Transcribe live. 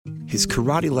his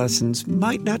karate lessons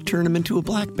might not turn him into a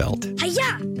black belt.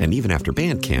 Hi-ya! And even after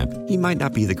band camp, he might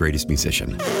not be the greatest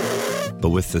musician.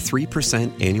 But with the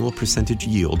 3% annual percentage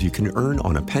yield you can earn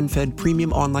on a PenFed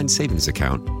premium online savings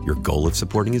account, your goal of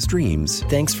supporting his dreams...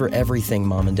 Thanks for everything,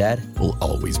 Mom and Dad. ...will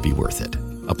always be worth it.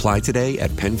 Apply today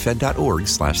at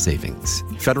PenFed.org/savings.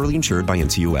 Federally insured by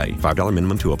NCUA. $5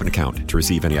 minimum to open account. To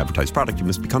receive any advertised product, you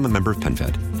must become a member of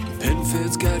PenFed.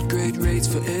 PenFed's got great rates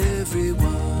for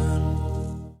everyone.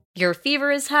 Your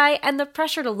fever is high and the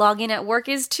pressure to log in at work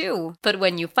is too. But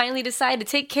when you finally decide to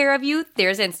take care of you,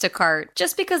 there's Instacart.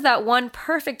 Just because that one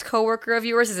perfect coworker of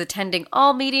yours is attending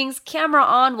all meetings, camera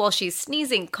on while she's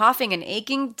sneezing, coughing, and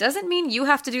aching, doesn't mean you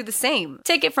have to do the same.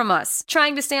 Take it from us.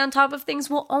 Trying to stay on top of things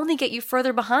will only get you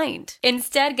further behind.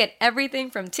 Instead, get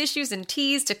everything from tissues and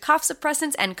teas to cough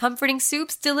suppressants and comforting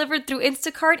soups delivered through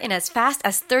Instacart in as fast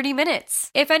as 30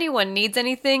 minutes. If anyone needs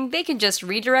anything, they can just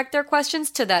redirect their questions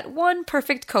to that one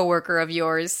perfect coworker of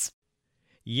yours.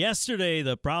 Yesterday,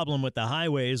 the problem with the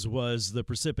highways was the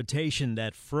precipitation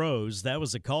that froze. That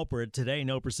was the culprit. Today,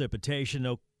 no precipitation,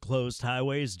 no closed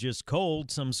highways, just cold.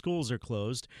 Some schools are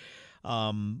closed.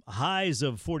 Highs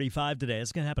of 45 today.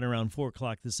 It's going to happen around 4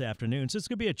 o'clock this afternoon. So it's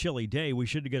going to be a chilly day. We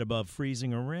should get above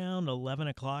freezing around 11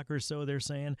 o'clock or so, they're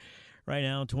saying. Right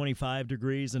now, 25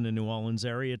 degrees in the New Orleans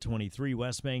area, 23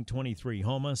 West Bank, 23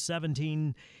 Houma,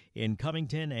 17 in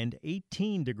Covington, and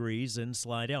 18 degrees in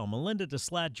Slidell. Melinda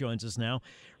Deslatte joins us now,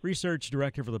 Research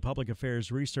Director for the Public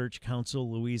Affairs Research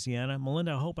Council, Louisiana.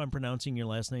 Melinda, I hope I'm pronouncing your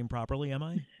last name properly, am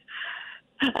I?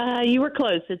 You were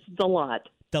close. It's Deslatte.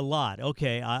 Deslatte.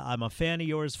 Okay, I'm a fan of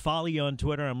yours. Follow you on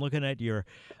Twitter. I'm looking at your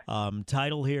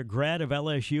title here, grad of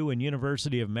LSU and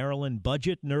University of Maryland,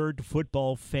 budget nerd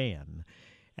football fan.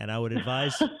 And I would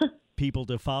advise people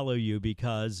to follow you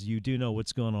because you do know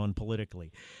what's going on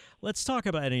politically. Let's talk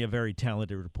about, and a very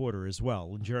talented reporter as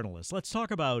well, and journalist. Let's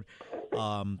talk about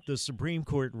the Supreme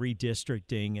Court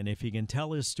redistricting, and if you can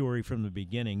tell his story from the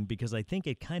beginning, because I think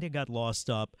it kind of got lost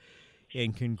up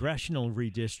in congressional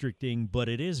redistricting, but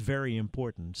it is very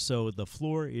important. So the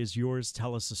floor is yours.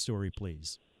 Tell us the story,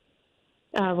 please.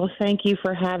 Well, thank you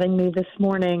for having me this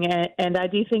morning. And I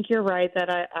do think you're right that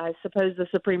I suppose the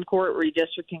Supreme Court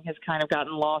redistricting has kind of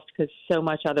gotten lost because so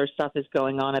much other stuff is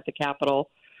going on at the Capitol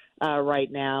right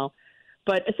now.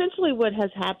 But essentially what has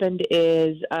happened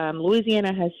is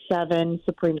Louisiana has 7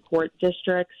 Supreme Court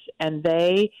districts, and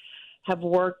they have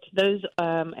worked those,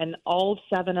 and all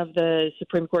 7 of the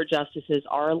Supreme Court justices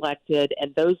are elected,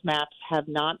 and those maps have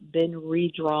not been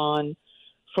redrawn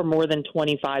for more than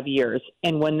 25 years.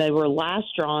 And when they were last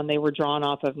drawn, they were drawn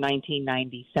off of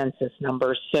 1990 census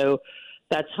numbers. So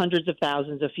that's hundreds of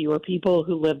thousands of fewer people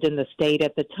who lived in the state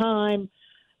at the time.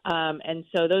 And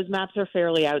so those maps are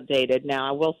fairly outdated. Now,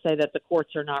 I will say that the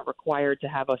courts are not required to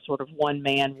have a sort of one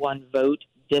man, one vote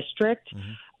district,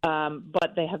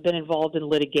 but they have been involved in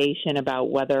litigation about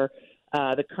whether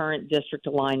the current district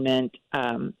alignment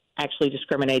actually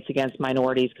discriminates against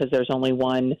minorities because there's only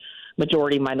one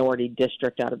majority-minority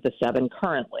district out of the 7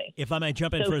 currently. If I might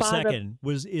jump in for a second,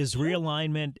 is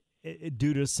realignment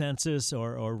due to census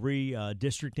or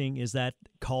redistricting, is that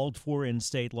called for in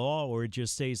state law, or it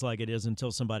just stays like it is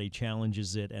until somebody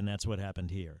challenges it, and that's what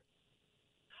happened here?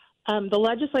 The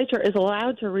legislature is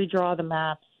allowed to redraw the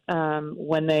maps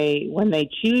when they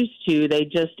choose to. They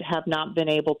just have not been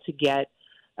able to get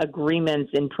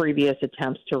agreements in previous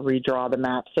attempts to redraw the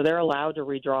map. So they're allowed to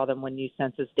redraw them when new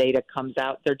census data comes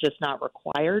out. They're just not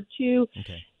required to.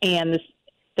 Okay. And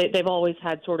they've always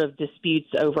had sort of disputes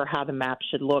over how the map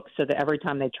should look, so that every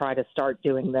time they try to start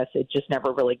doing this, it just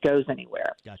never really goes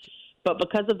anywhere. Gotcha. But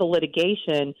because of the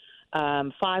litigation,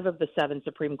 5 of the 7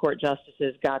 Supreme Court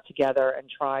justices got together and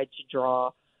tried to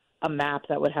draw a map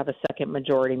that would have a second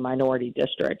majority-minority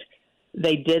district.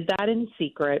 They did that in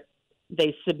secret.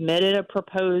 They submitted a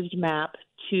proposed map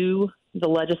to the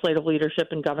legislative leadership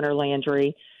and Governor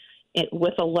Landry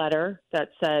with a letter that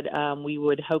said, we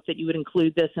would hope that you would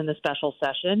include this in the special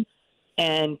session,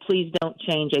 and please don't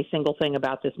change a single thing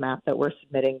about this map that we're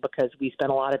submitting because we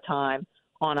spent a lot of time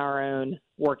on our own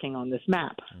working on this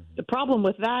map. The problem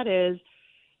with that is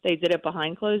they did it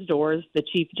behind closed doors. The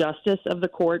Chief Justice of the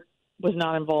court was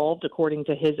not involved, according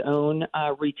to his own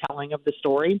retelling of the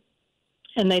story,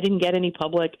 and they didn't get any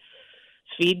public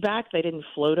feedback. They didn't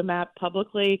float a map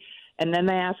publicly. And then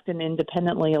they asked an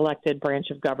independently elected branch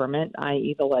of government,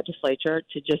 i.e. the legislature,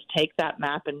 to just take that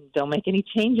map and don't make any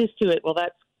changes to it. Well,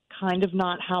 that's kind of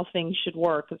not how things should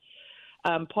work.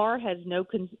 PAR has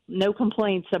no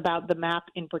complaints about the map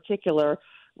in particular,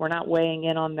 We're not weighing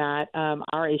in on that.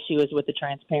 Our issue is with the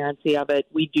transparency of it.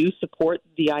 We do support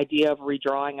the idea of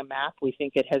redrawing a map. We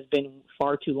think it has been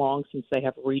far too long since they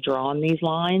have redrawn these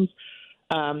lines.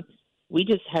 We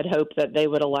just had hoped that they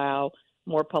would allow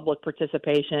more public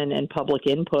participation and public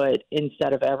input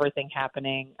instead of everything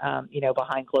happening,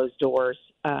 behind closed doors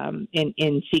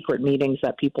in secret meetings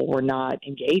that people were not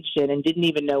engaged in and didn't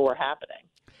even know were happening.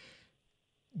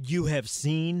 You have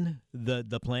seen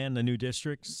the plan, the new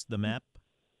districts, the map?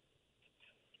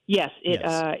 Yes,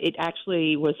 it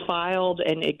actually was filed,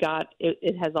 and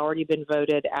it has already been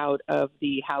voted out of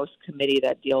the House committee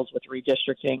that deals with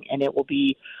redistricting, and it will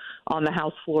be on the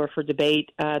House floor for debate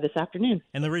this afternoon.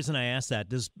 And the reason I ask that,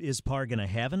 is PAR going to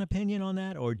have an opinion on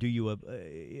that, or do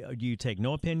you take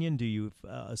no opinion? Do you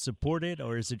support it,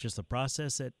 or is it just a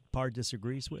process that PAR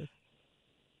disagrees with?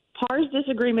 PAR's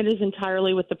disagreement is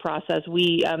entirely with the process.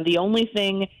 The only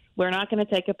thing, we're not going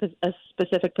to take a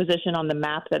specific position on the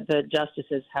map that the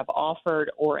justices have offered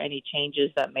or any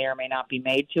changes that may or may not be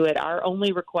made to it. Our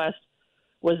only request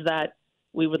was that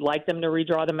we would like them to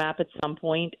redraw the map at some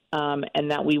point, and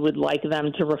that we would like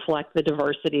them to reflect the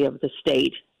diversity of the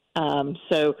state.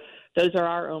 So those are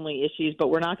our only issues, but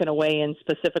we're not going to weigh in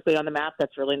specifically on the map.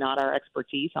 That's really not our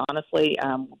expertise, honestly.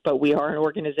 But we are an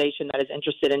organization that is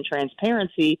interested in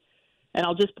transparency. And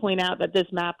I'll just point out that this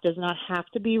map does not have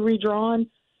to be redrawn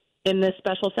in this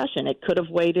special session. It could have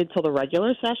waited till the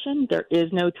regular session. There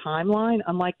is no timeline,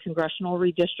 unlike congressional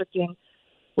redistricting,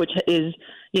 which is,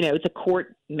 it's a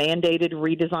court-mandated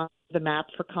redesign of the map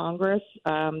for Congress.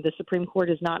 The Supreme Court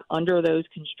is not under those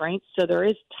constraints, so there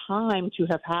is time to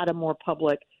have had a more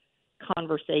public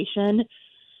conversation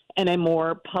and a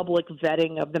more public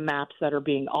vetting of the maps that are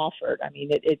being offered. I mean,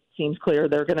 it seems clear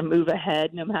they're going to move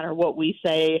ahead no matter what we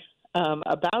say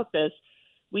about this.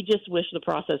 We just wish the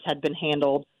process had been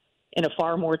handled in a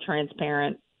far more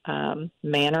transparent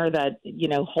manner that,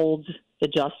 holds the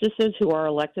justices who are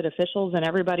elected officials and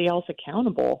everybody else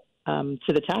accountable to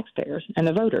the taxpayers and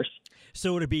the voters.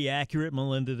 So would it be accurate,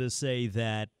 Melinda, to say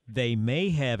that they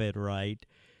may have it right,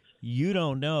 you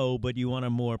don't know, but you want a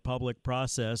more public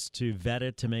process to vet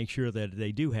it to make sure that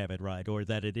they do have it right, or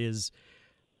that it is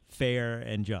fair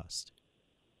and just?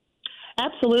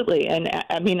 Absolutely. And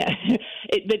I mean,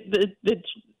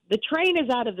 the train is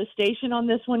out of the station on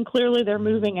this one. Clearly they're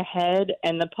moving ahead,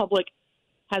 and the public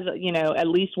has, at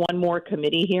least one more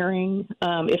committee hearing.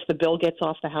 If the bill gets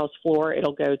off the House floor,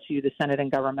 it'll go to the Senate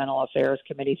and Governmental Affairs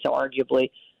Committee. So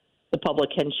arguably the public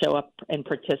can show up and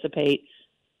participate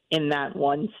in that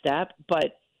one step.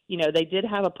 But, they did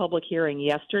have a public hearing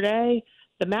yesterday.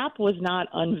 The map was not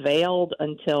unveiled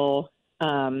until,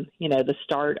 the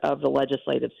start of the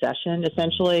legislative session,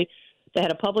 essentially. They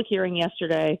had a public hearing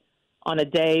yesterday on a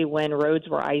day when roads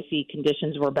were icy,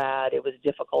 conditions were bad. It was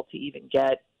difficult to even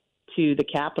get to the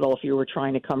Capitol if you were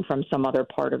trying to come from some other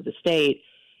part of the state.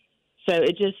 So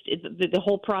the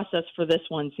whole process for this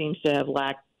one seems to have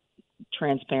lacked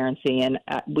transparency, and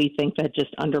we think that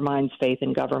just undermines faith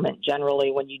in government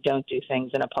generally when you don't do things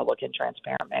in a public and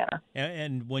transparent manner.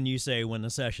 And when you say when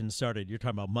the session started, you're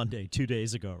talking about Monday, 2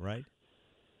 days ago, right?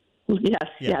 Yes,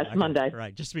 okay. Monday.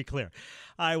 Right, just to be clear.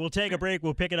 All right, we'll take a break.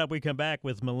 We'll pick it up. We come back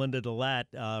with Melinda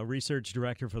Deslatte, Research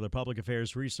Director for the Public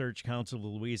Affairs Research Council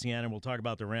of Louisiana. We'll talk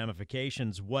about the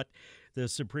ramifications, what the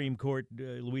Supreme Court,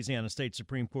 Louisiana State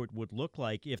Supreme Court would look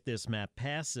like if this map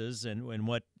passes, and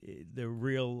what the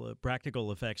real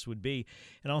practical effects would be.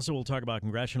 And also we'll talk about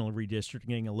congressional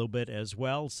redistricting a little bit as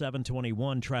well.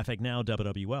 721 Traffic Now,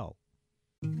 WWL.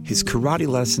 His karate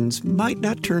lessons might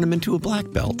not turn him into a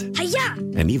black belt. Hi-ya!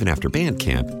 And even after band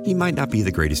camp, he might not be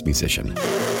the greatest musician.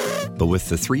 But with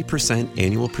the 3%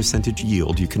 annual percentage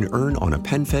yield you can earn on a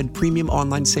PenFed premium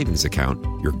online savings account,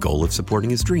 your goal of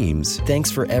supporting his dreams... Thanks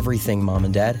for everything, Mom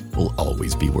and Dad. ...will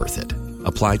always be worth it.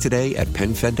 Apply today at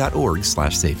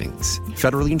PenFed.org/savings.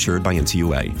 Federally insured by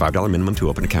NCUA. $5 minimum to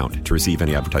open account. To receive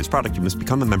any advertised product, you must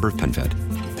become a member of PenFed.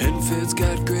 PenFed's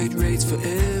got great rates for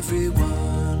everyone.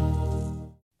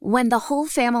 When the whole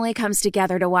family comes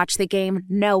together to watch the game,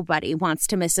 nobody wants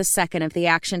to miss a second of the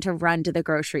action to run to the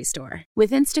grocery store.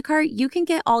 With Instacart, you can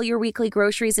get all your weekly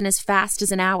groceries in as fast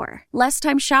as an hour. Less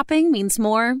time shopping means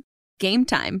more game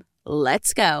time.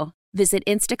 Let's go. Visit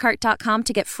instacart.com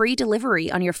to get free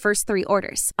delivery on your first 3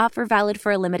 orders. Offer valid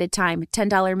for a limited time.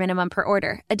 $10 minimum per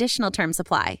order. Additional terms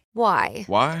apply. Why?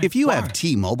 Why? If you have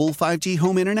T-Mobile 5G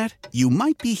home internet, you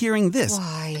might be hearing this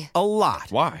Why? a lot.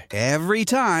 Why? Every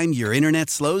time your internet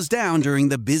slows down during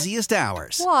the busiest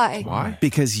hours. Why? Why?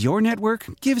 Because your network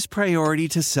gives priority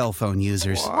to cell phone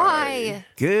users. Why?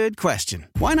 Good question.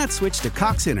 Why not switch to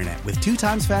Cox Internet with 2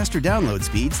 times faster download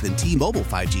speeds than T-Mobile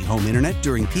 5G home internet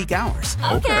during peak hours?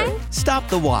 Okay. Stop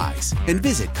the whys and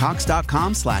visit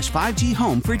cox.com/5G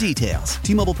home for details.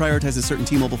 T-Mobile prioritizes certain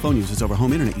T-Mobile phone users over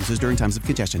home internet users during times of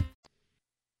congestion.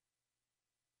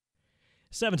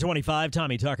 725,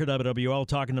 Tommy Tucker, WWL,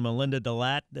 talking to Melinda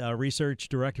Deslatte, Research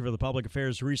Director for the Public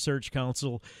Affairs Research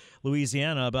Council,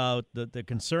 Louisiana, about the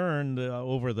concern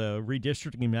over the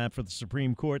redistricting map for the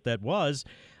Supreme Court that was,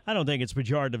 I don't think it's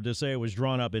pejorative to say it was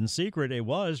drawn up in secret. It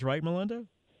was, right, Melinda?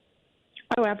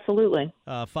 Oh, absolutely.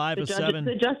 5 of 7.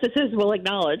 The justices will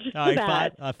acknowledge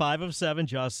that. 5 of 7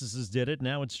 justices did it.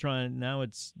 Now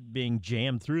it's being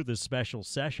jammed through this special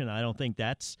session. I don't think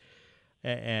that's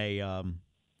what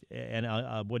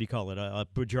do you call it? A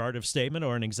pejorative statement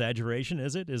or an exaggeration?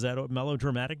 Is it? Is that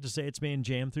melodramatic to say it's being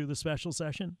jammed through the special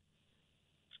session?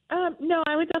 No,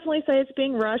 I would definitely say it's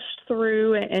being rushed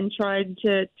through and tried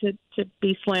to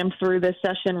be slammed through this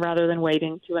session rather than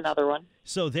waiting to another one.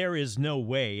 So there is no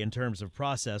way in terms of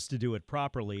process to do it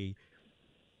properly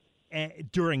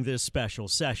during this special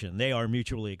session. They are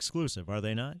mutually exclusive, are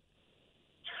they not?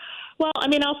 Well, I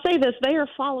mean, I'll say this. They are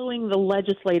following the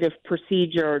legislative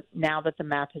procedure now that the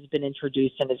map has been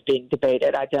introduced and is being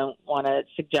debated. I don't want to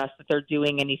suggest that they're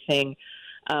doing anything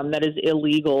that is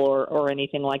illegal or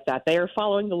anything like that. They are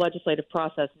following the legislative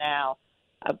process now.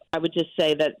 I would just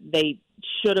say that they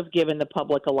should have given the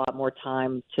public a lot more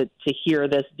time to hear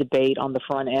this debate on the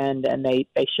front end, and they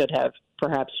should have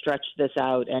perhaps stretched this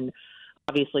out and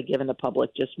obviously given the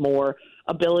public just more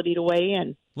ability to weigh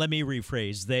in. Let me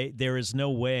rephrase. There is no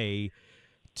way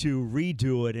to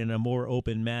redo it in a more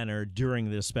open manner during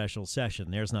this special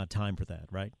session. There's not time for that,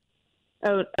 right?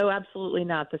 Oh, absolutely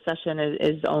not. The session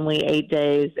is only 8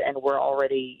 days, and we're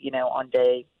already, on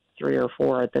day 3 or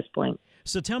 4 at this point.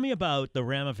 So tell me about the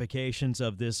ramifications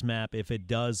of this map if it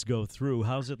does go through.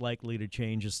 How's it likely to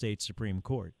change a state Supreme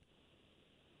Court?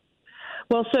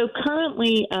 Well, so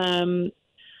currently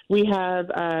we have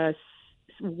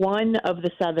one of the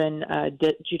 7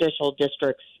 judicial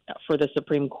districts for the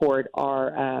Supreme Court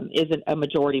is a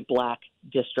majority black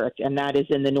district, and that is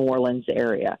in the New Orleans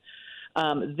area.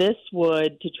 This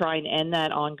would, to try and end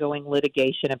that ongoing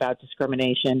litigation about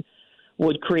discrimination,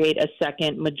 would create a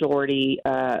second majority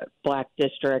black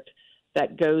district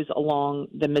that goes along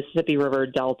the Mississippi River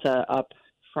Delta up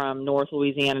from North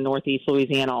Louisiana, Northeast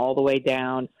Louisiana, all the way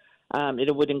down.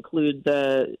 It would include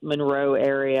the Monroe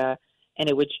area, and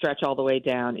it would stretch all the way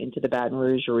down into the Baton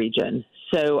Rouge region.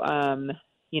 So,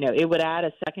 it would add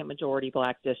a second majority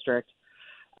black district,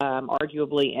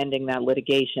 arguably ending that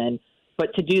litigation.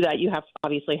 But to do that, you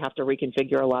obviously have to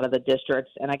reconfigure a lot of the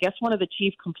districts. And I guess one of the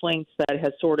chief complaints that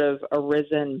has sort of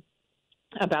arisen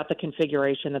about the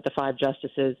configuration that the 5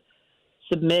 justices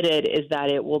submitted is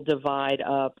that it will divide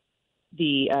up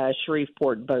the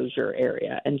Shreveport-Bossier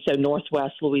area. And so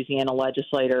Northwest Louisiana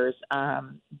legislators,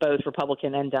 both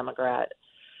Republican and Democrat,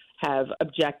 have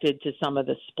objected to some of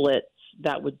the splits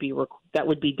that would be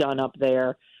done up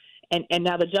there. And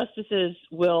now the justices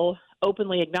will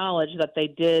openly acknowledge that they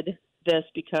did this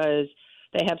because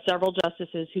they have several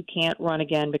justices who can't run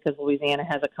again because Louisiana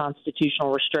has a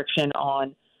constitutional restriction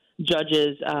on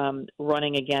judges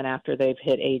running again after they've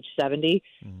hit age 70.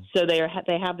 So they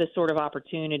have this sort of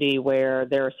opportunity where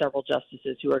there are several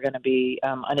justices who are going to be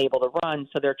unable to run.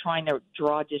 So they're trying to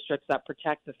draw districts that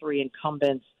protect the 3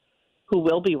 incumbents who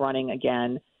will be running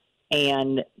again.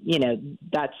 And,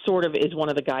 that sort of is one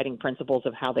of the guiding principles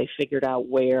of how they figured out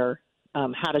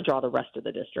how to draw the rest of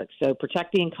the districts. So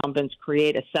protect the incumbents,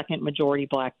 create a second majority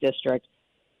black district,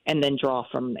 and then draw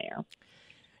from there.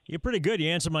 You're pretty good. You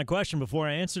answered my question before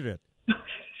I answered it.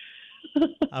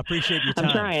 I appreciate your time.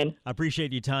 I'm trying. I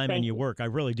appreciate your time and your work. I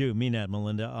really do mean that,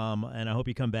 Melinda. And I hope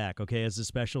you come back, okay, as the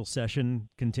special session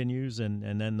continues and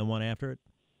then the one after it.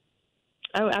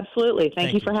 Oh, absolutely.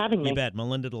 Thank you for having me. You bet.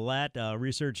 Melinda Deslatte,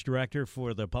 Research Director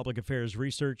for the Public Affairs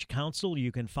Research Council.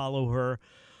 You can follow her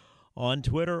on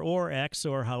Twitter or X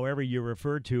or however you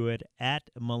refer to it, at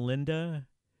Melinda,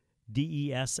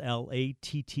 Deslatte.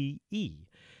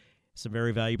 Some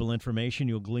very valuable information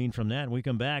you'll glean from that. When we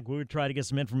come back, we'll try to get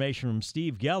some information from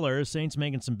Steve Geller. Saints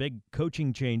making some big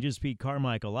coaching changes. Pete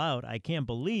Carmichael out. I can't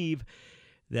believe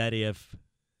that if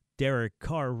Derek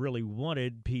Carr really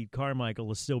wanted Pete Carmichael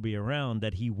to still be around,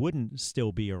 that he wouldn't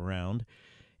still be around.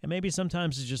 And maybe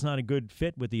sometimes it's just not a good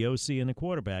fit with the OC and the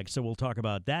quarterback. So we'll talk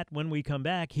about that when we come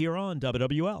back here on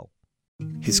WWL.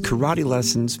 His karate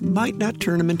lessons might not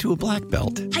turn him into a black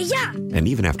belt. Hi-ya! And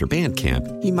even after band camp,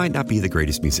 he might not be the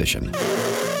greatest musician.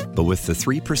 But with the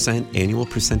 3% annual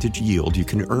percentage yield you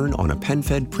can earn on a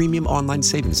PenFed premium online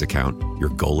savings account, your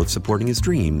goal of supporting his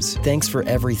dreams... Thanks for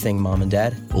everything, Mom and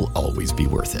Dad. ...will always be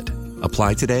worth it.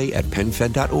 Apply today at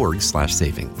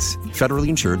PenFed.org/savings. Federally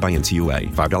insured by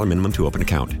NCUA. $5 minimum to open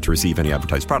account. To receive any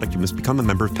advertised product, you must become a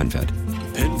member of PenFed.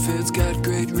 PenFed's got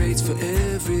great rates for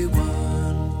everyone.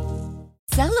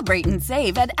 Celebrate and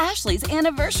save at Ashley's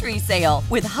Anniversary Sale.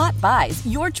 With Hot Buys,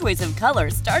 your choice of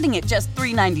colors starting at just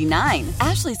 $3.99.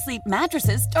 Ashley Sleep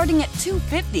mattresses starting at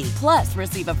 $2.50. Plus,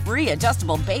 receive a free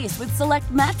adjustable base with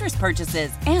select mattress purchases.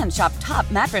 And shop top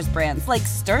mattress brands like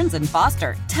Stearns &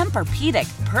 Foster, Tempur-Pedic,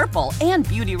 Purple, and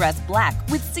Beautyrest Black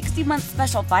with 60-month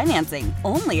special financing.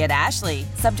 Only at Ashley.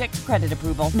 Subject to credit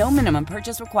approval. No minimum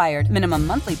purchase required. Minimum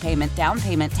monthly payment, down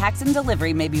payment, tax, and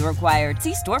delivery may be required.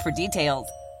 See store for details.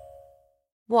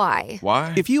 Why?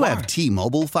 If you have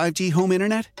T-Mobile 5G home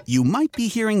internet, you might be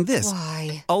hearing this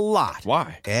a lot.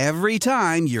 Every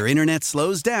time your internet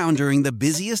slows down during the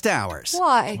busiest hours.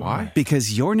 Why?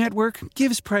 Because your network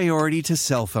gives priority to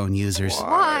cell phone users.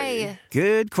 Why?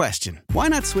 Good question. Why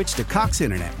not switch to Cox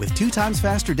Internet with 2 times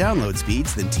faster download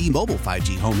speeds than T-Mobile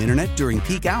 5G home internet during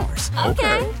peak hours?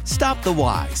 Okay. Stop the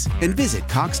whys and visit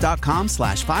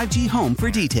cox.com/5G home for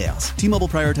details. T-Mobile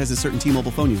prioritizes certain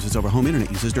T-Mobile phone users over home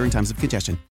internet users during times of congestion.